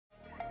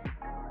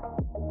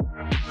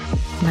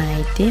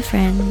My dear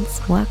friends,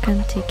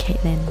 welcome to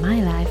Caitlin,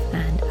 My Life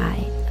and I,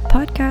 a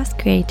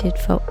podcast created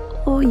for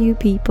all you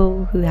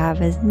people who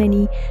have as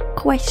many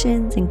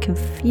questions and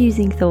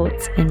confusing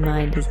thoughts in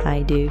mind as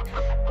I do,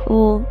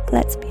 or,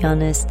 let's be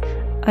honest,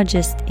 are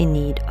just in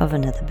need of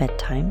another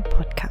bedtime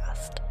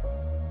podcast.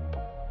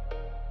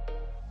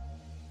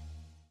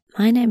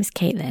 My name is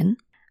Caitlin.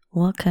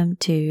 Welcome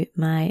to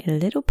my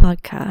little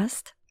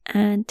podcast,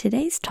 and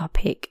today's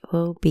topic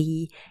will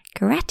be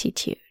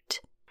gratitude.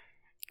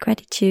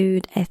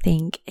 Gratitude, I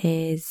think,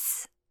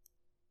 is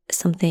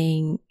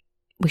something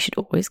we should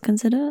always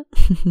consider,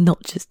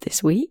 not just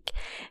this week,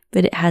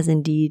 but it has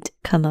indeed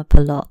come up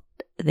a lot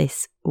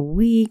this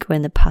week or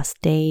in the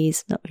past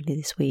days. Not really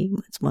this week,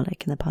 it's more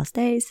like in the past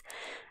days.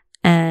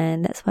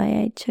 And that's why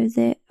I chose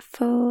it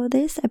for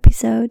this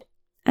episode.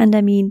 And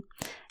I mean,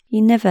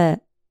 you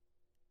never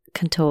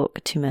can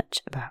talk too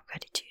much about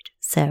gratitude.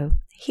 So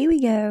here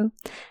we go.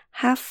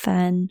 Have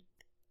fun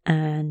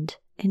and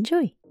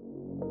enjoy.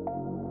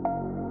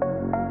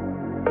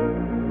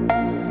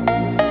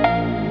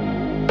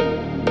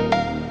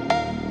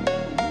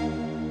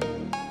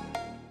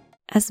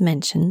 As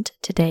mentioned,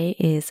 today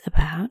is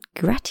about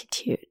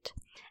gratitude.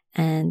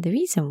 And the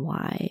reason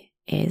why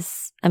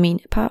is,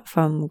 apart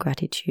from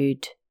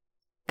gratitude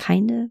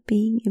kind of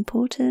being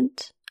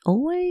important,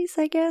 always,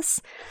 I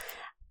guess,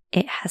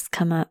 it has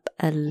come up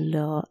a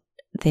lot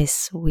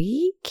this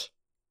week,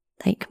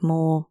 like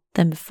more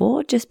than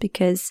before, just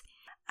because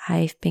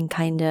I've been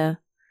kind of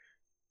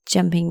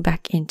jumping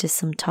back into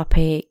some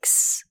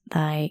topics,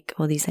 like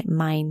all these like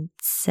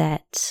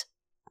mindset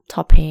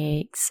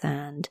topics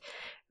and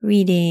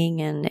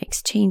reading and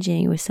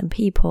exchanging with some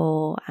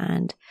people.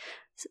 And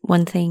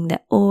one thing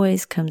that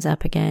always comes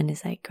up again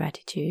is like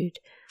gratitude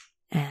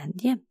and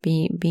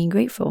being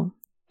grateful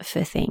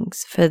for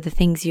the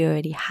things you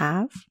already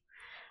have,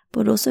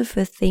 but also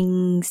for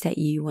things that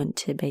you want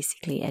to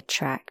basically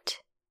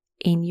attract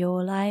in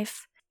your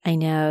life. I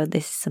know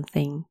this is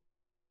something,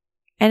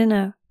 I don't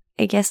know,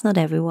 I guess not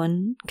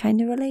everyone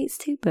kind of relates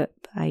to, but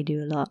I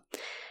do a lot.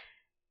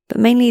 But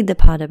mainly the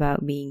part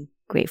about being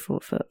grateful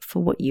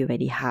for what you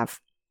already have.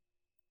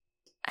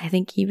 I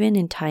think even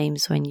in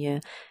times when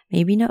you're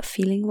maybe not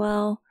feeling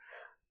well,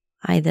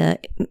 either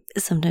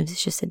sometimes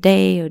it's just a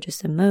day or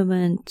just a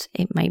moment,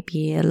 it might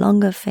be a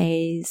longer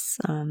phase,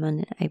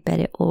 and I bet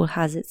it all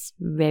has its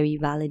very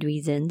valid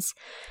reasons.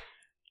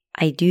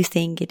 I do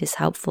think it is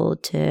helpful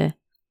to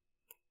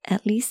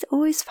at least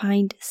always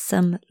find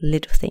some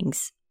little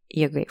things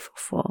you're grateful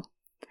for.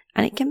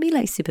 And it can be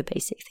like super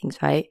basic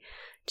things, right?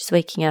 Just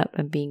waking up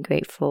and being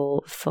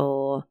grateful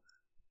for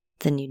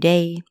the new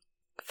day,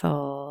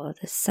 for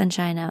the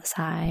sunshine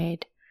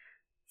outside,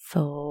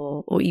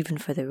 or even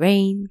for the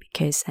rain,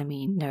 because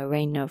no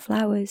rain, no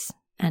flowers,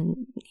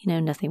 and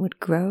nothing would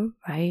grow,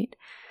 right?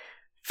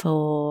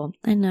 For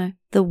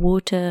the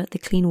water, the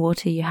clean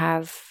water you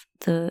have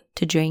to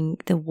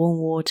drink, the warm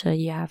water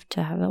you have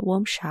to have a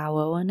warm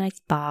shower or a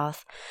nice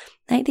bath,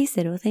 like these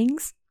little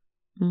things.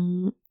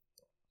 And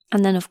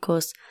then of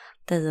course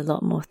there's a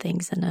lot more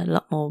things and a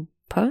lot more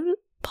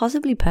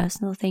possibly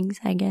personal things,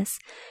 I guess,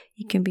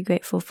 you can be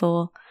grateful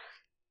for.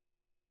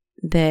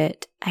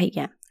 But I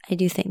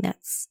do think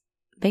that's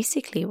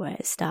basically where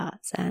it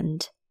starts.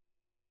 And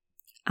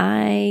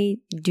I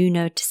do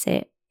notice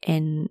it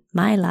in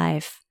my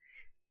life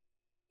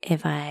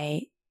if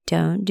I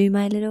don't do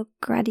my little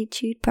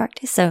gratitude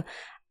practice. So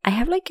I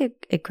have like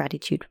a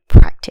gratitude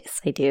practice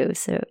I do.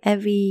 So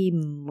every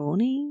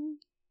morning,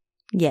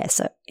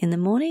 so in the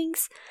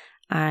mornings,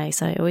 I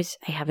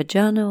have a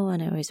journal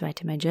and I always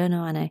write in my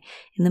journal. And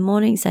in the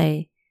mornings,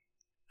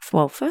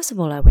 first of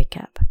all, I wake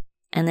up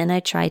and then I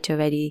try to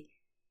already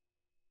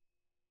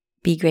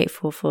be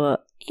grateful for,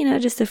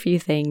 just a few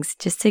things,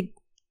 just to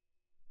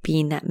be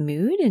in that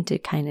mood and to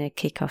kind of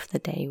kick off the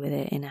day with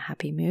it in a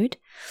happy mood.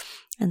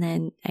 And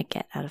then I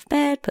get out of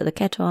bed, put the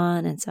kettle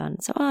on, and so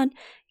on,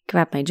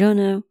 grab my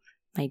journal,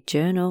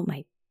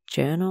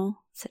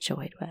 such a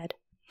weird word.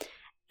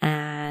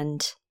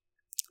 And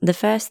the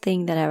first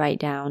thing that I write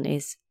down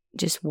is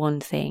just one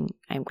thing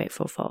I'm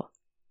grateful for.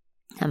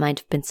 It might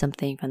have been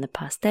something from the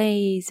past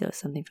days, or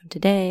something from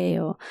today,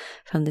 or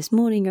from this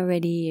morning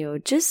already, or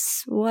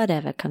just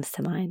whatever comes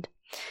to mind.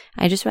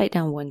 I just write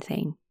down one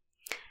thing.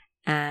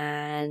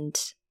 And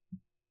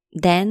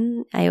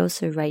then I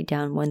also write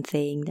down one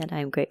thing that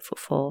I'm grateful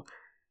for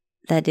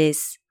that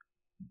is,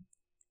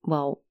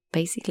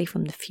 basically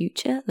from the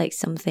future, like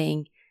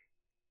something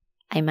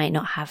I might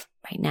not have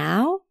right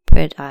now,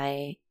 but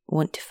I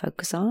want to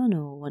focus on,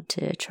 or want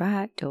to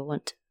attract, or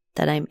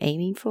that I'm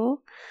aiming for.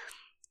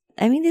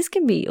 This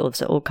can be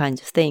also all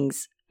kinds of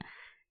things.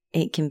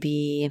 It can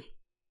be,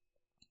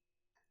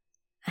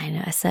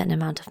 a certain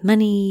amount of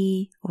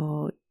money,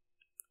 or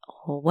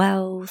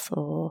wealth,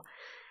 or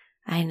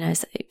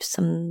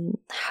some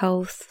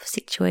health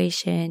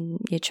situation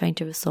you're trying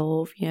to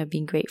resolve,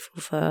 being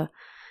grateful for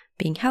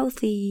being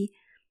healthy,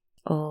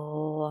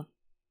 or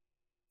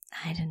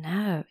I don't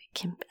know, it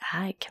can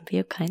be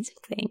all kinds of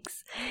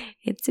things.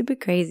 It's super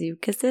crazy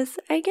because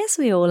I guess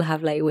we all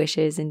have like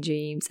wishes and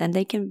dreams, and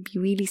they can be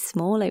really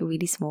small, like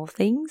really small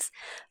things,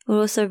 but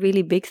also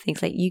really big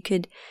things. Like you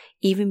could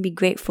even be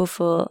grateful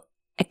for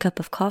a cup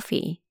of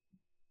coffee,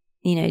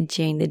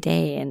 during the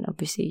day, and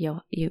obviously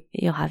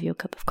you'll have your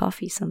cup of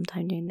coffee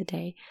sometime during the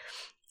day,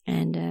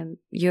 and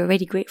you're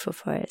already grateful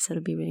for it, so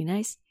it'll be really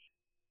nice.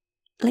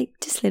 Like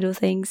just little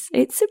things.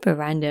 It's super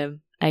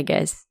random, I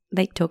guess.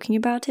 Like talking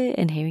about it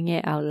and hearing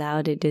it out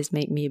loud, it does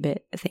make me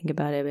think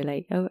about it,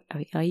 like, oh,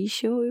 are you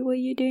sure what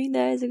you're doing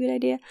there is a good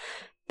idea?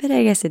 But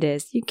I guess it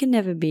is. You can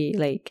never be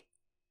like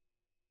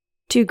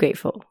too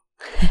grateful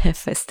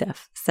for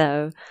stuff.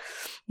 So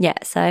yeah,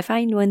 so I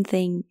find one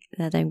thing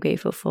that I'm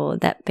grateful for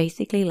that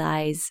basically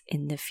lies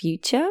in the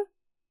future.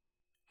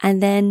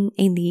 And then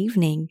in the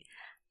evening,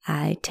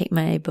 I take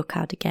my book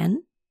out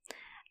again.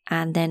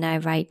 And then I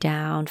write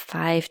down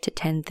 5 to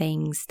 10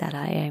 things that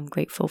I am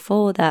grateful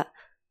for that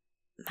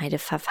might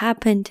have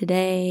happened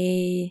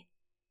today.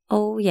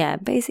 Oh yeah,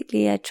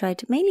 basically I try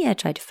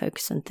to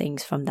focus on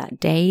things from that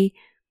day,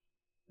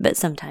 but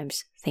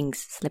sometimes things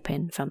slip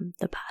in from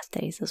the past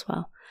days as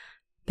well.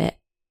 But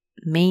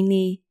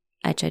mainly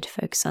I try to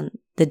focus on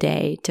the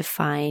day to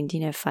find,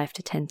 5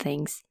 to 10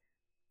 things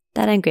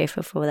that I'm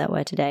grateful for that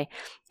were today.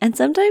 And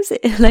sometimes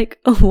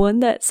one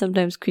that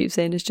sometimes creeps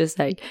in is just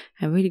like,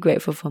 I'm really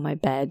grateful for my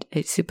bed.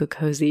 It's super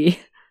cozy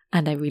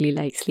and I really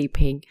like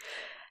sleeping.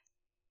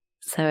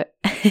 So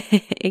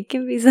it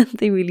can be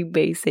something really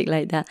basic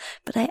like that.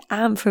 But I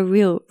am for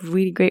real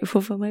really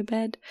grateful for my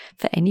bed,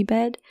 for any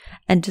bed.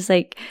 And just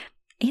like,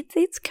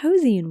 it's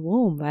cozy and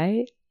warm,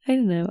 right? I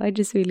don't know. I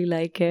just really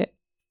like it.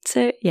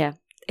 So yeah,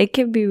 it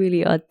can be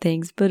really odd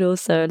things, but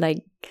also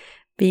like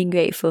being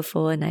grateful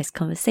for a nice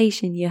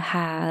conversation you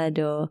had,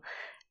 or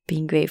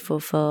being grateful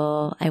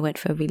for, I went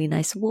for a really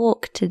nice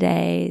walk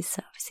today.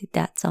 So obviously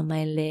that's on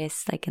my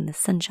list, like in the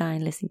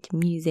sunshine, listening to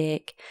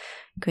music.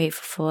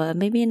 Grateful for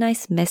maybe a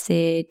nice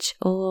message,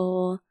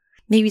 or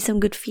maybe some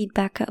good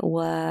feedback at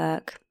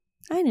work.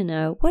 I don't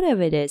know,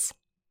 whatever it is.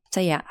 So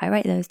yeah, I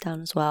write those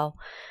down as well.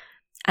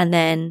 And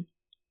then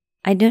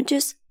I don't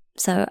just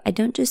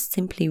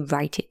simply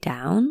write it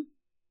down.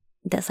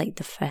 That's like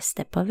the first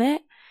step of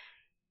it.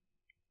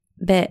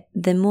 But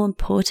the more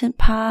important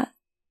part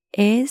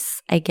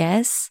is, I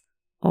guess,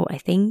 or I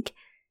think,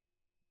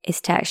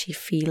 is to actually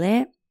feel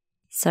it.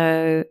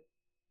 So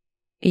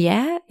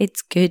yeah,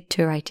 it's good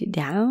to write it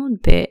down,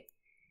 but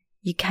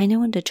you kind of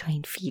want to try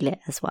and feel it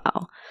as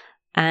well.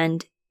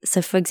 And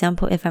so, for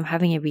example, if I'm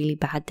having a really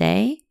bad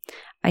day,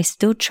 I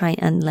still try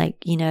and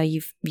you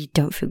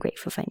don't feel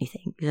grateful for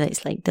anything.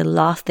 It's like the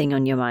last thing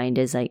on your mind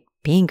is like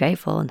being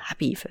grateful and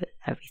happy for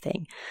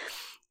everything.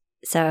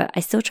 So I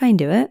still try and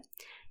do it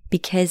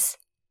because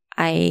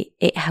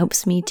it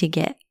helps me to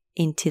get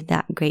into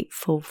that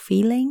grateful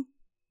feeling.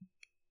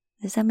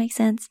 Does that make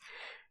sense?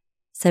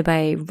 So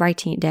by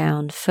writing it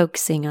down,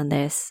 focusing on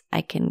this,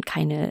 I can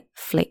kind of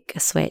flick a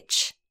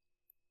switch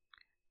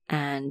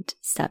and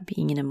start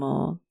being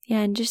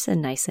in just a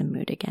nicer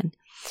mood again,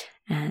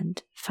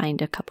 and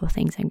find a couple of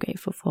things I'm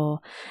grateful for.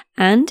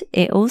 And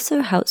it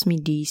also helps me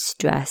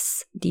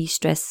de-stress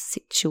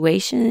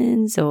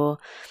situations, or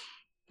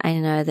I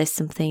don't know, there's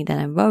something that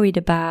I'm worried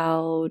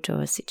about,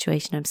 or a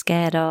situation I'm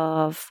scared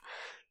of,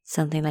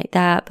 something like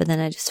that. But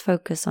then I just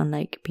focus on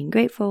like being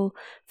grateful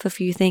for a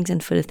few things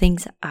and for the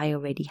things I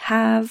already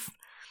have.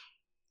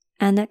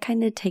 And that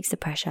kind of takes the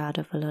pressure out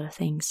of a lot of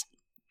things.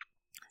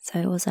 So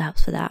it also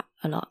helps with that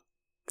a lot,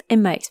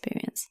 in my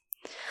experience.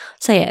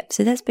 So yeah,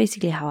 so that's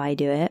basically how I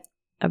do it.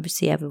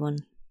 Obviously everyone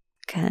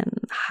can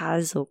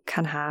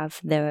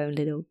have their own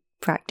little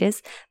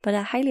practice, but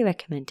I highly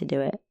recommend to do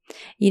it.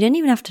 You don't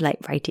even have to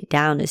like write it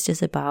down. It's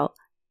just about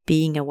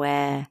being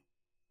aware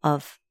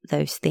of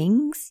those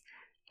things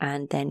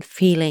and then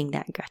feeling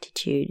that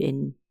gratitude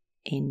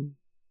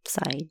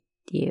inside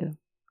you,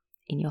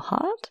 in your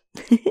heart.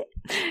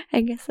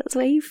 I guess that's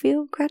where you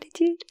feel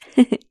gratitude.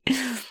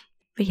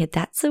 But yeah,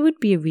 that would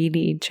be a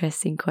really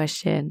interesting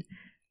question.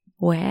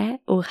 Where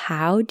or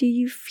how do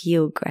you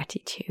feel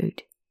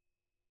gratitude?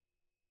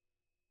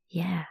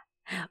 Yeah.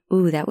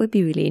 Ooh, that would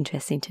be really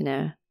interesting to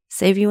know.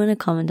 So if you want to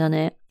comment on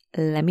it,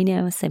 let me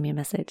know, send me a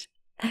message.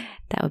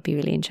 That would be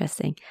really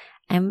interesting.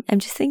 I'm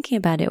just thinking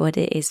about it, what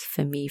it is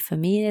for me. For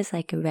me, it's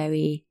like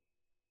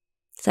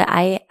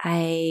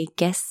I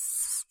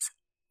guess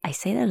I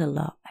say that a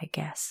lot, I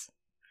guess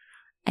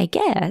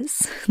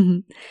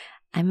I'm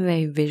a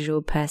very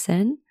visual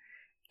person,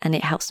 and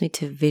it helps me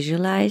to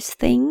visualize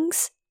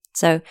things.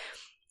 So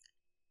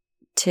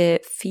to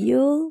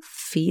feel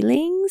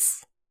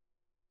feelings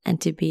and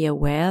to be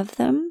aware of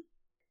them,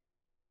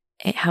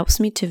 it helps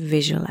me to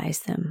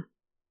visualize them.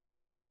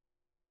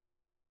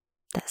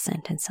 That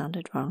sentence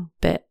sounded wrong,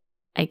 but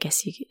I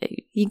guess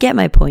you get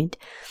my point.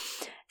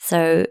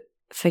 So,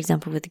 for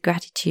example, with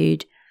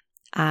gratitude,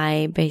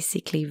 I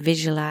basically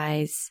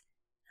visualize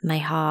my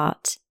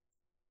heart,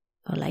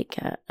 or like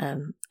a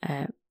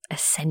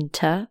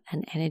center,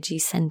 an energy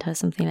center,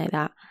 something like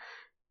that,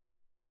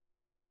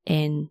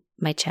 in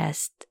my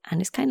chest,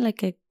 and it's kind of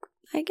like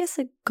I guess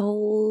a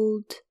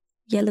gold,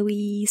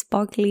 yellowy,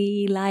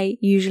 sparkly light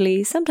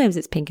usually. Sometimes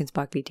it's pink and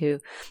sparkly too.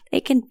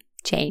 It can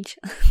change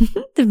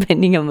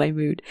depending on my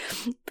mood.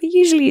 But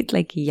usually it's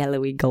like a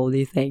yellowy,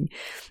 goldy thing.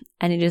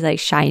 And it just like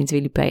shines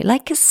really bright.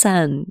 Like a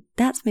sun.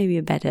 That's maybe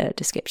a better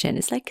description.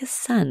 It's like a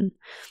sun.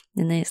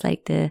 And then it's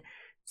like the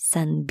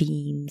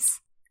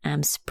sunbeams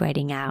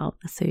spreading out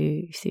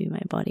through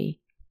my body.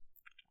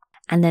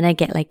 And then I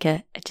get like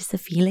just a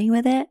feeling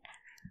with it.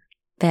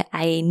 But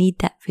I need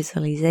that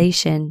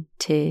visualization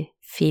to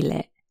feel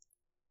it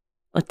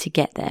or to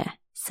get there.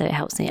 So it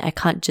helps me. I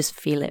can't just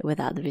feel it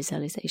without the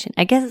visualization.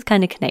 I guess it's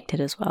kind of connected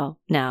as well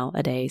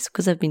nowadays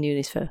because I've been doing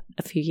this for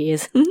a few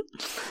years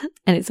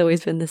and it's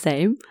always been the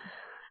same,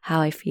 how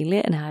I feel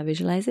it and how I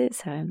visualize it.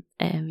 So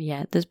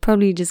yeah, there's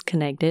probably just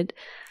connected.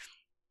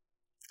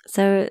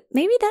 So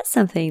maybe that's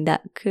something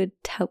that could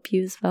help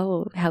you as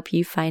well, help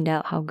you find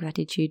out how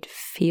gratitude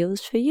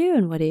feels for you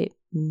and what it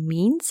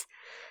means.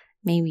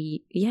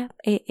 Maybe, yeah,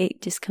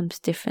 it just comes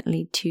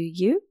differently to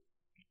you.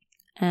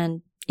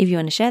 And if you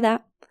want to share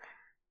that,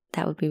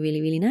 that would be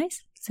really, really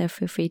nice. So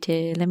feel free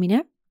to let me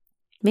know.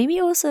 Maybe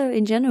also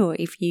in general,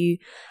 if you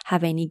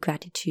have any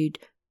gratitude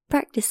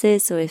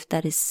practices or if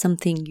that is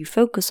something you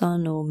focus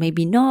on or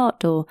maybe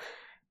not. Or,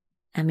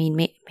 I mean,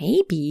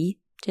 maybe,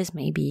 just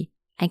maybe,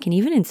 I can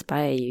even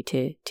inspire you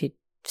to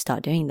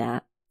start doing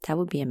that. That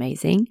would be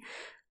amazing.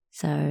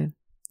 So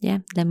yeah,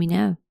 let me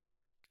know.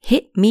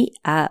 Hit me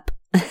up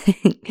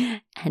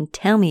and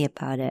tell me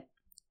about it.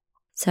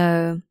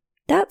 So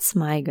that's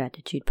my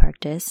gratitude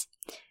practice.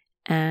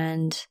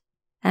 And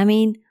I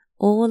mean,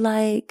 all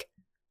like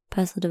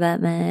personal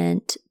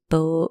development,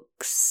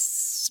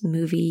 books,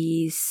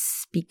 movies,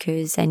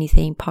 speakers,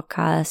 anything,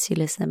 podcasts you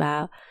listen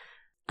about,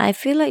 I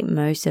feel like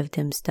most of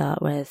them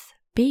start with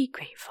be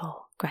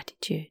grateful,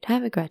 gratitude,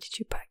 have a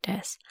gratitude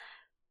practice.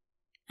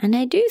 And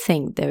I do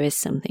think there is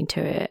something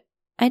to it.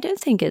 I don't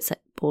think it's like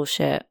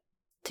bullshit,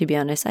 to be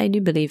honest. I do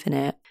believe in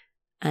it.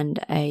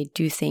 And I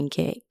do think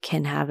it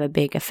can have a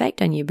big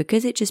effect on you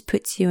because it just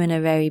puts you in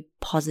a very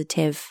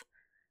positive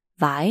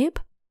vibe.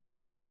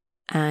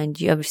 And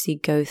you obviously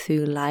go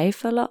through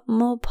life a lot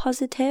more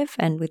positive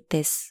and with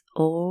this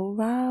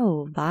aura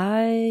or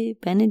vibe,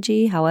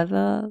 energy,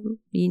 however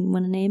you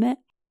want to name it.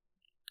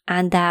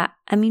 And that,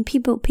 I mean,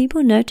 people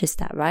notice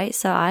that, right?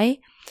 So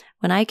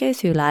when I go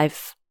through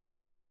life,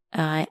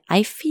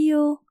 I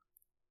feel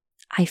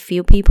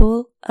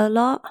people a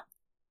lot.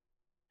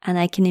 And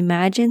I can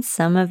imagine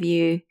some of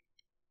you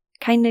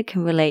kind of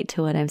can relate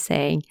to what I'm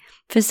saying.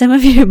 For some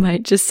of you, it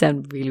might just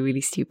sound really,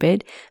 really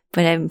stupid,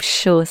 but I'm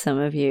sure some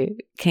of you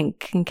can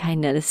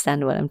kind of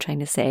understand what I'm trying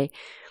to say.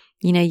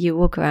 You know, you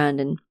walk around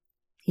and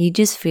you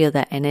just feel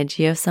that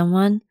energy of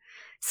someone.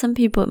 Some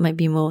people, it might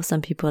be more,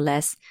 some people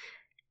less.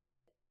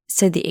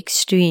 So the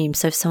extreme,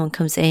 so if someone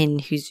comes in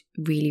who's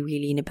really,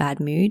 really in a bad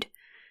mood,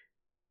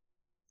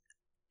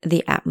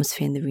 the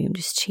atmosphere in the room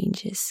just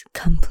changes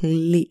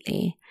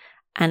completely.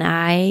 And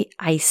I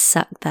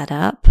suck that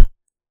up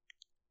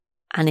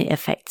and it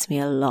affects me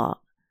a lot.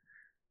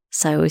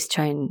 So I always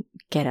try and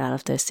get out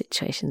of those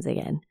situations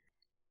again.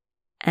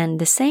 And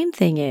the same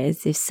thing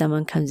is if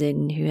someone comes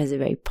in who has a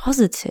very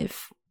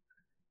positive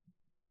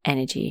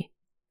energy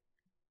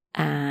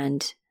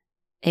and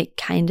you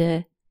kind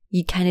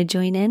of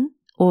join in,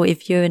 or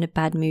if you're in a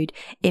bad mood,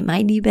 it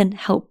might even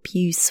help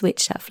you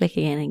switch that flick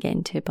again and get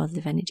into a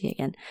positive energy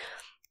again.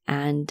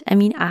 And I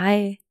mean,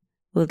 I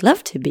would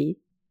love to be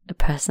a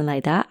person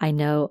like that. I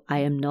know I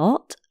am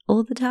not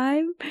all the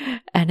time,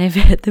 and I've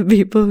heard the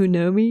people who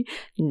know me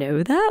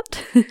know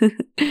that.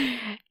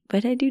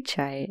 But I do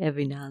try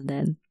every now and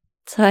then.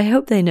 So I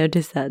hope they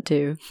notice that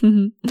too.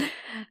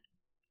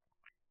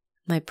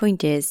 My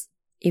point is,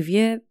 if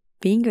you're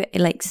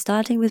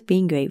starting with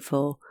being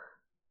grateful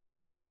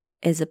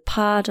is a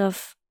part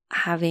of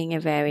having a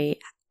very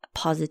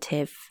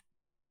positive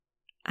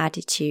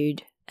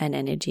attitude and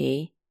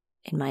energy,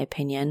 in my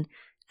opinion,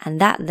 and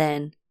that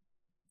then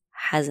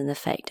has an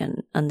effect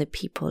on the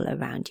people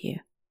around you.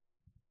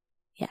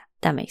 Yeah,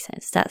 that makes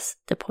sense. That's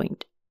the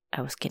point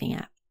I was getting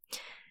at.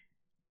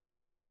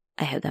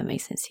 I hope that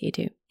makes sense to you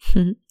too.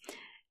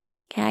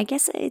 Okay, I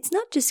guess it's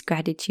not just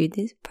gratitude.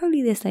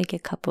 There's like a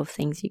couple of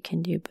things you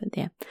can do, but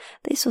yeah,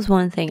 this was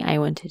one thing I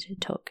wanted to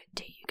talk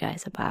to you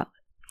guys about.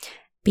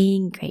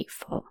 Being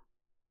grateful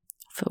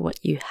for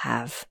what you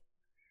have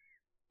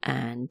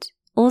and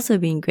also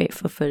being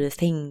grateful for the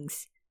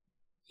things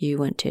you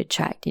want to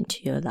attract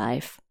into your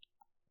life.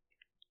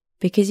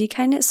 Because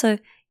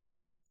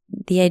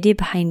the idea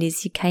behind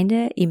this, you kind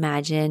of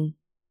imagine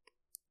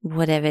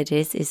whatever it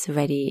is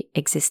already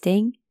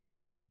existing.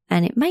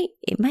 And it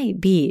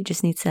might be, it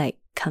just needs to like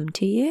come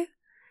to you.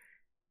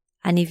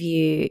 And if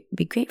you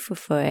be grateful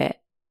for it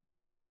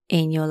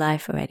in your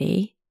life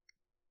already,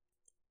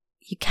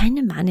 you kind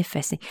of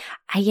manifesting.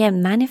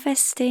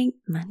 Manifestation.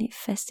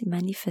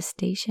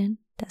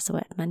 That's the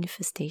word,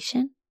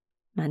 manifestation.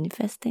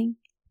 Manifesting.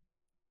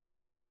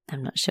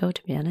 I'm not sure,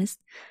 to be honest,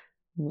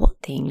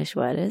 what the English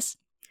word is.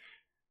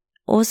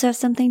 also have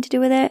something to do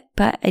with it,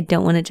 but I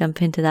don't want to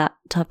jump into that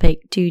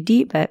topic too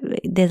deep. But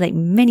there's like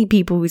many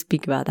people who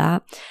speak about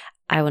that.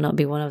 I will not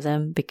be one of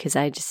them because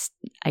I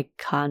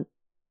can't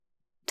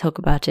talk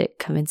about it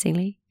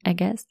convincingly, I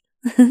guess.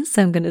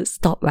 So I'm going to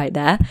stop right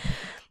there.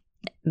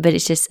 But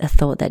it's just a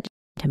thought that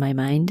to my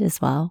mind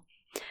as well.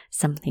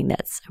 Something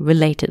that's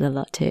related a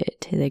lot to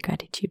the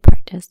gratitude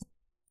practice.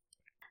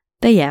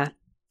 But yeah,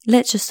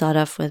 let's just start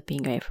off with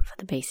being grateful for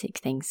the basic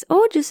things,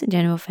 or just in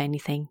general for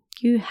anything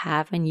you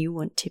have and you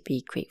want to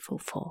be grateful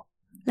for.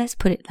 Let's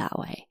put it that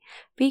way.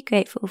 Be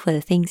grateful for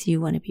the things you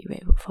want to be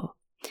grateful for.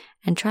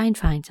 And try and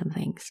find some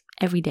things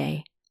every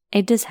day.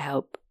 It does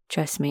help,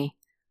 trust me.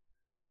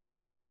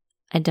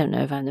 I don't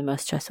know if I'm the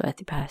most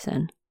trustworthy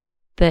person,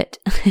 but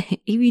if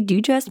you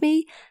do trust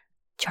me,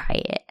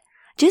 try it.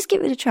 Just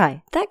give it a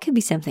try. That could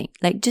be something.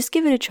 Like, just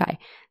give it a try.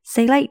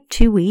 Say like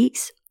 2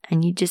 weeks,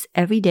 and you just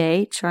every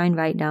day try and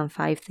write down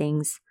 5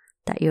 things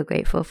that you're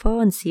grateful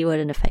for and see what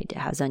an effect it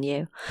has on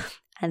you.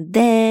 And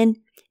then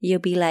you'll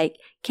be like,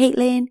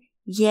 Caitlin,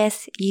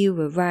 yes, you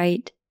were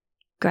right.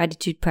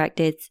 Gratitude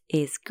practice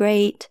is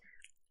great.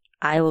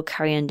 I will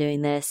carry on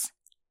doing this.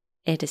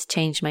 It has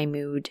changed my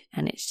mood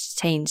and it's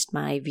changed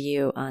my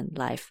view on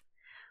life.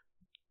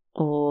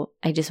 Or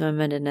I just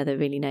remembered another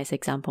really nice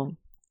example.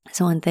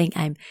 So one thing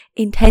I'm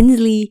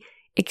intensely,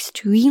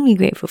 extremely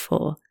grateful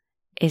for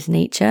is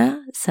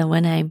nature. So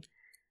when I'm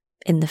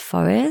in the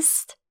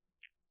forest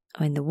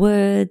or in the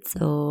woods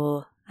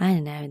or, I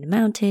don't know, in the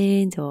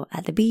mountains or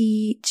at the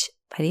beach,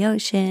 by the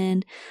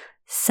ocean,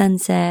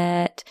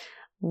 sunset,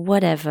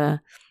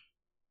 whatever,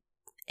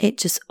 it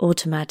just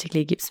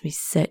automatically gives me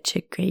such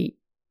a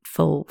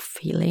grateful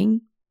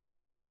feeling.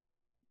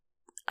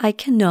 I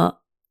can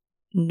not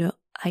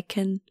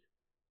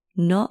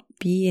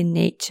be in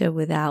nature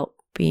without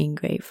being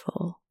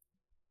grateful.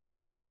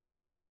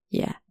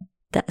 Yeah,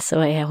 that's the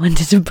way I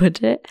wanted to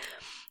put it.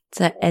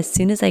 So as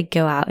soon as I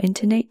go out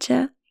into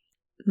nature,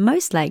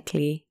 most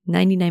likely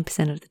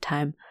 99% of the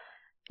time,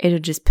 it'll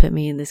just put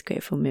me in this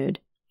grateful mood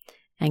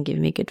and give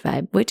me a good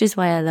vibe, which is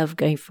why I love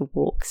going for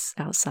walks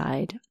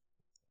outside.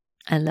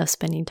 I love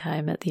spending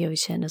time at the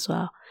ocean as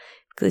well,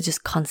 because it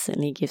just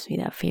constantly gives me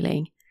that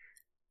feeling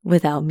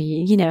without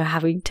me,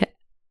 having to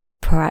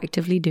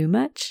proactively do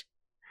much.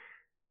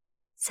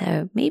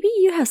 So maybe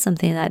you have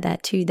something like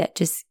that too, that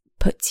just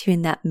puts you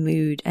in that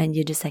mood and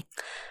you're just like,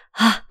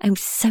 I'm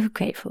so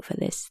grateful for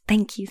this.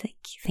 Thank you, thank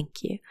you,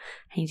 thank you.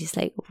 And you just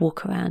like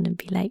walk around and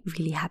be like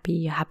really happy,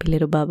 your happy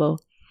little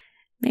bubble.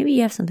 Maybe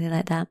you have something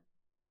like that.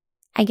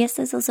 I guess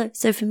there's also,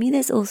 so for me,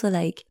 there's also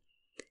like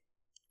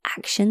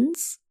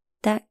actions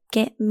that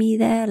get me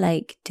there,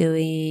 like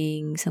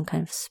doing some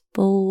kind of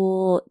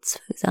sports,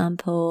 for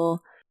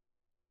example.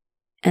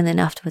 And then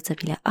afterwards I'd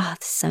be like,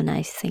 this is so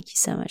nice. Thank you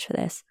so much for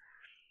this.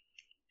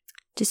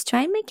 Just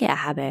try and make it a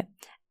habit.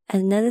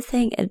 Another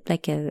thing,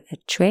 like a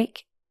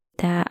trick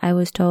that I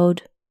was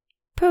told,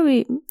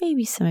 probably,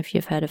 maybe some of you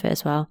have heard of it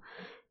as well.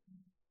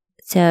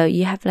 So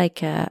you have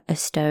like a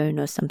stone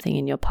or something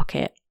in your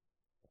pocket,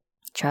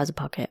 trouser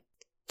pocket,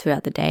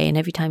 throughout the day. And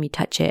every time you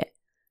touch it,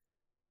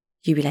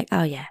 you'll be like,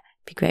 oh yeah,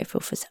 be grateful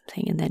for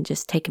something. And then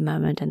just take a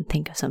moment and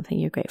think of something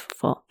you're grateful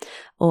for.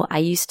 Or I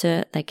used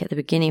to, like at the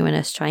beginning when I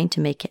was trying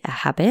to make it a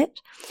habit,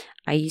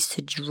 I used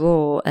to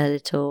draw a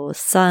little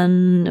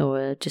sun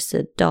or just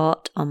a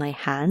dot on my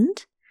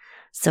hand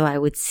so I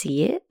would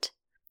see it.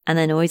 And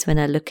then always when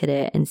I look at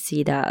it and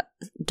see that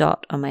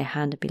dot on my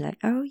hand, I'd be like,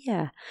 oh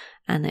yeah.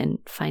 And then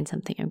find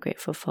something I'm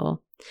grateful for.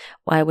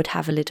 Or I would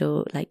have a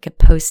little, like a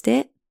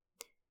post-it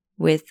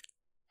with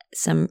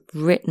some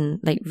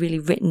written, like really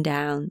written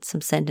down some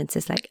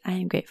sentences like, I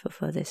am grateful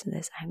for this and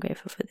this. I am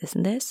grateful for this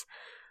and this.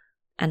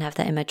 And have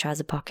that in my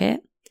trouser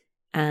pocket.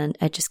 And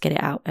I just get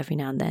it out every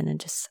now and then and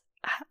just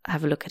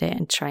have a look at it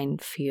and try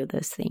and feel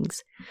those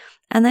things.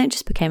 And then it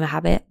just became a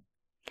habit.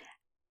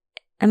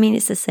 I mean,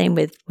 it's the same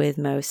with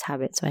most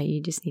habits, right?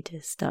 You just need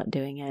to start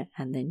doing it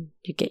and then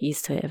you get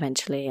used to it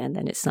eventually and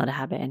then it's not a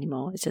habit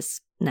anymore. It's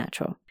just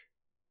natural.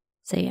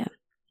 So yeah,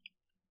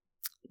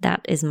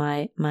 that is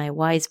my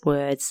wise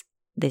words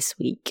this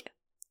week.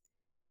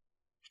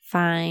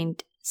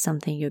 Find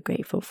something you're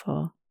grateful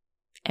for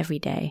every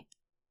day.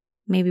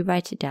 Maybe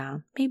write it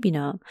down, maybe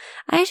not.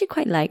 I actually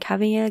quite like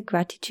having a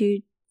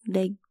gratitude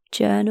like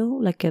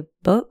journal, like a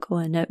book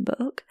or a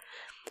notebook,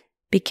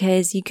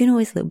 because you can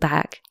always look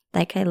back.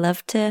 Like I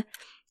love to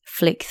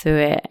flick through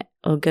it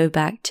or go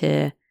back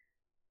to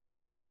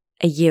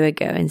a year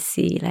ago and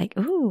see like,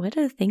 oh, what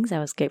are the things I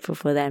was grateful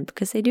for then?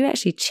 Because they do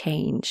actually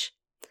change.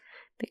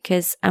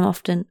 Because I'm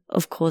often,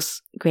 of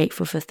course,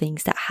 grateful for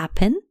things that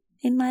happen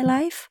in my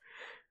life,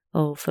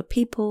 or for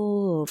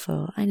people, or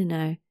for, I don't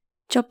know,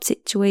 job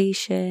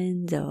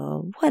situations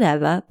or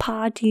whatever,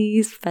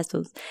 parties,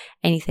 festivals,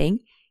 anything.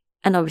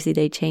 And obviously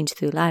they change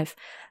through life.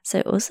 So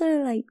it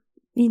also like,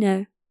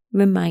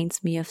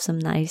 reminds me of some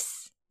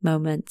nice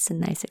moments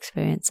and nice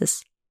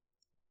experiences.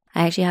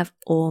 I actually have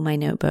all my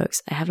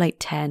notebooks. I have like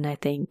 10, I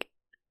think.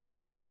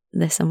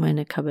 They're somewhere in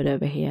a cupboard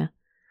over here.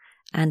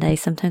 And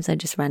sometimes I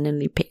just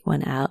randomly pick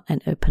one out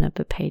and open up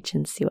a page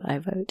and see what I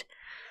wrote.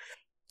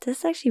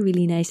 that's actually a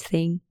really nice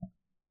thing.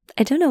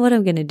 I don't know what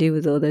I'm going to do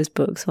with all those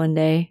books one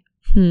day.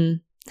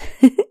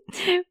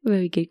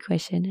 Very good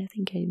question. I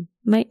think I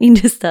might need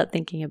to start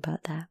thinking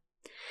about that.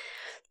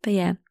 But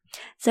yeah,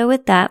 so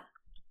with that,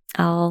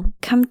 I'll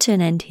come to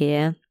an end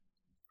here.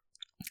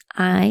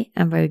 I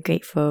am very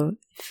grateful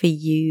for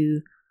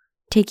you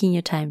taking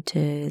your time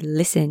to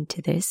listen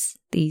to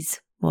these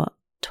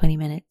 20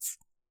 minutes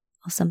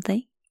or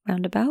something,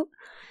 roundabout.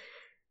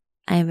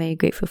 I am very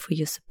grateful for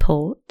your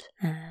support,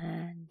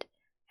 and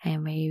I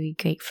am very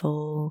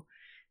grateful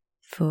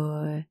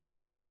for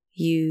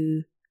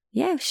you,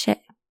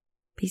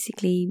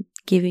 basically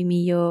giving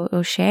me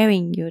or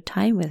sharing your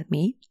time with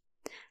me,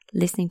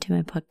 listening to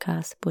my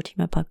podcast,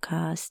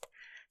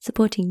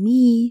 supporting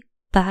me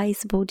by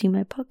supporting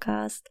my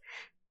podcast.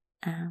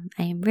 I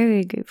am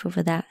very grateful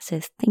for that.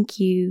 So thank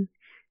you.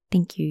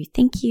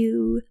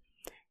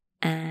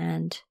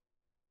 And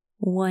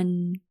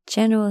one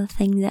general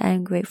thing that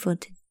I'm grateful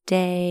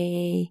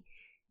today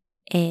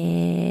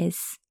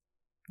is,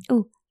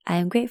 I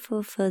am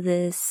grateful for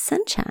the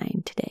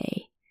sunshine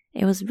today.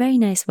 It was very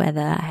nice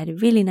weather. I had a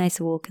really nice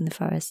walk in the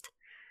forest.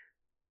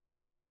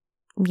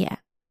 Yeah,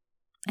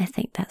 I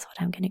think that's what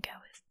I'm going to go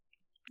with.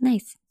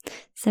 Nice.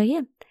 So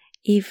yeah,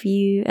 if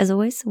you, as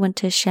always, want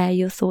to share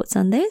your thoughts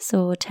on this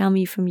or tell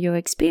me from your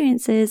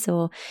experiences,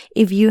 or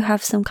if you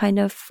have some kind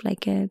of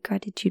like a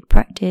gratitude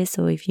practice,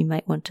 or if you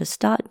might want to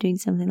start doing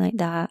something like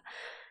that,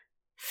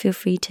 feel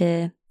free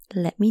to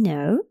let me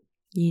know.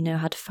 You know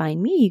how to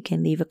find me. You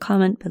can leave a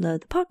comment below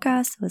the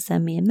podcast or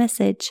send me a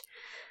message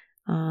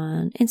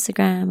on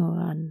Instagram or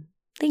on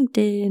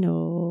LinkedIn,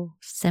 or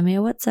send me a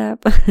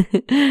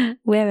WhatsApp,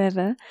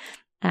 wherever.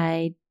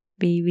 I'd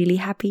be really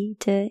happy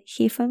to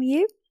hear from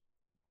you.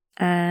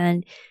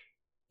 And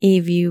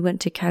if you want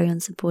to carry on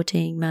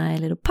supporting my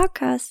little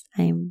podcast,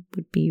 I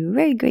would be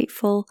very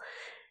grateful.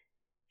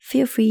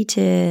 Feel free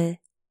to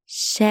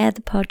share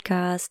the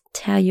podcast,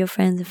 tell your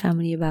friends and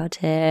family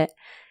about it,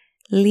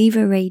 leave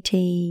a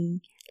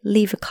rating,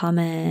 leave a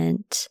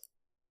comment,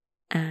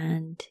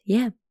 and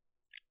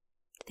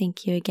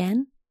thank you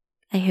again.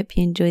 I hope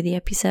you enjoy the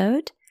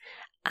episode.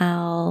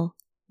 I'll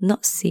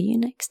not see you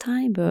next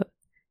time, but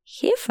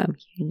hear from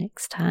you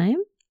next time.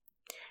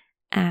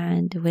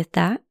 And with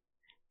that,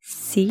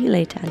 see you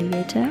later,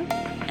 alligator,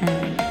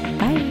 and